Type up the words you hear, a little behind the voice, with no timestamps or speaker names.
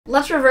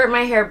Let's revert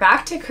my hair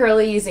back to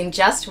curly using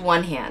just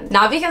one hand.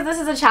 Not because this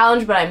is a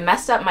challenge, but I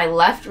messed up my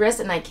left wrist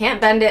and I can't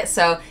bend it,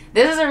 so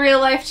this is a real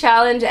life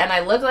challenge and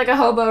I look like a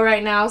hobo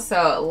right now,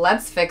 so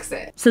let's fix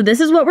it. So this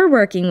is what we're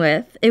working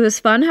with. It was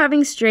fun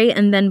having straight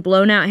and then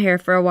blown out hair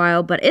for a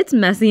while, but it's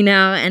messy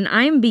now and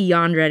I'm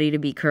beyond ready to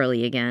be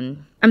curly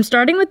again. I'm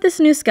starting with this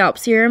new scalp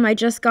serum I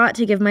just got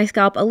to give my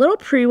scalp a little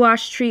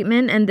pre-wash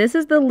treatment, and this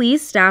is the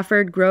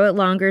Stafford Grow It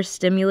Longer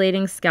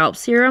Stimulating Scalp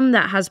Serum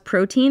that has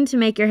protein to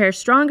make your hair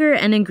stronger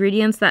and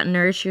ingredients that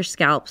nourish your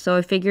scalp, so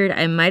I figured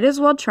I might as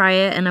well try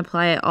it and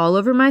apply it all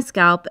over my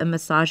scalp and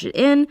massage it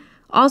in,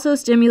 also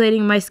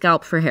stimulating my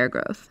scalp for hair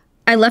growth.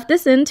 I left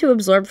this in to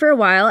absorb for a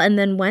while and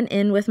then went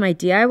in with my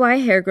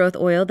DIY hair growth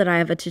oil that I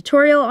have a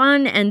tutorial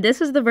on, and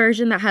this is the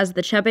version that has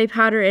the chebe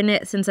powder in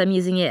it since I'm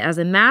using it as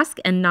a mask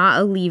and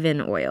not a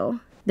leave-in oil.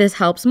 This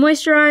helps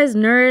moisturize,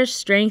 nourish,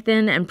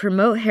 strengthen, and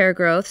promote hair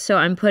growth, so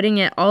I'm putting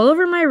it all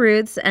over my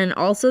roots and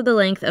also the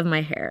length of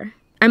my hair.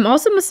 I'm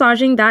also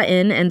massaging that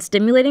in and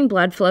stimulating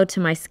blood flow to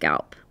my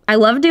scalp. I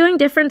love doing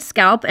different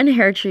scalp and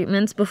hair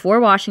treatments before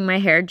washing my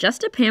hair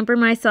just to pamper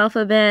myself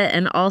a bit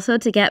and also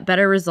to get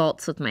better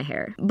results with my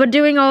hair. But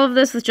doing all of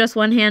this with just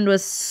one hand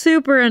was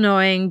super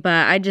annoying,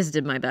 but I just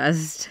did my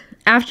best.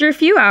 After a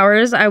few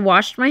hours, I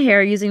washed my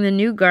hair using the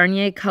new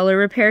Garnier Color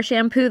Repair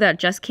shampoo that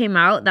just came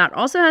out that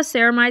also has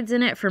ceramides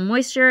in it for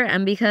moisture,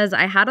 and because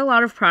I had a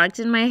lot of product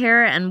in my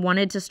hair and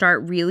wanted to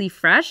start really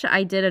fresh,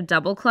 I did a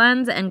double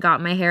cleanse and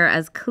got my hair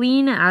as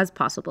clean as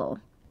possible.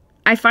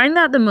 I find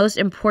that the most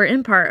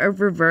important part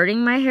of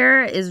reverting my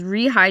hair is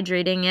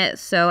rehydrating it,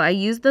 so I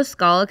use the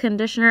Scalp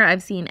conditioner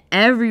I've seen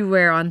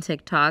everywhere on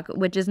TikTok,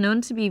 which is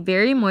known to be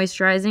very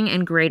moisturizing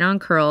and great on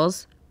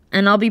curls.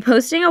 And I'll be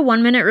posting a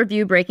 1-minute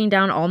review breaking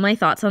down all my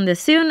thoughts on this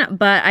soon,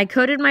 but I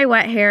coated my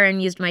wet hair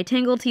and used my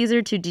Tangle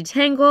Teaser to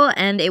detangle,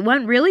 and it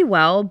went really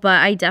well, but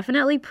I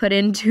definitely put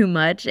in too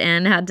much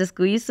and had to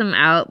squeeze some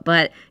out,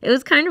 but it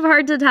was kind of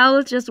hard to tell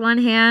with just one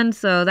hand,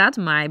 so that's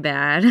my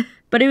bad.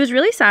 But it was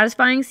really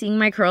satisfying seeing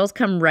my curls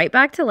come right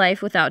back to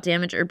life without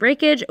damage or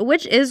breakage,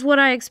 which is what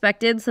I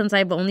expected since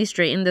I've only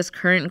straightened this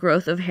current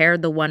growth of hair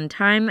the one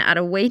time at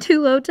a way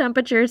too low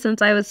temperature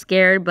since I was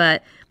scared,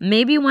 but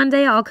maybe one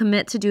day I'll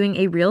commit to doing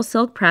a real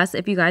silk press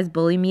if you guys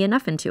bully me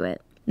enough into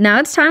it. Now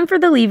it's time for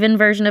the leave-in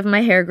version of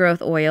my hair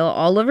growth oil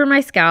all over my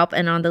scalp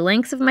and on the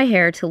lengths of my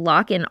hair to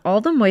lock in all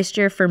the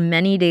moisture for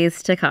many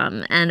days to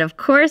come. And of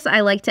course,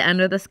 I like to end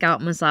with a scalp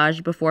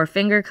massage before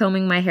finger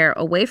combing my hair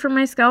away from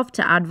my scalp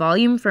to add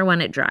volume for when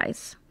it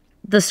dries.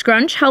 The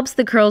scrunch helps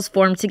the curls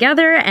form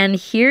together, and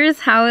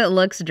here's how it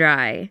looks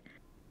dry.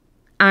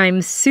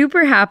 I'm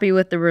super happy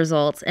with the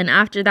results, and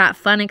after that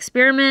fun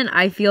experiment,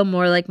 I feel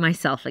more like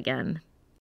myself again.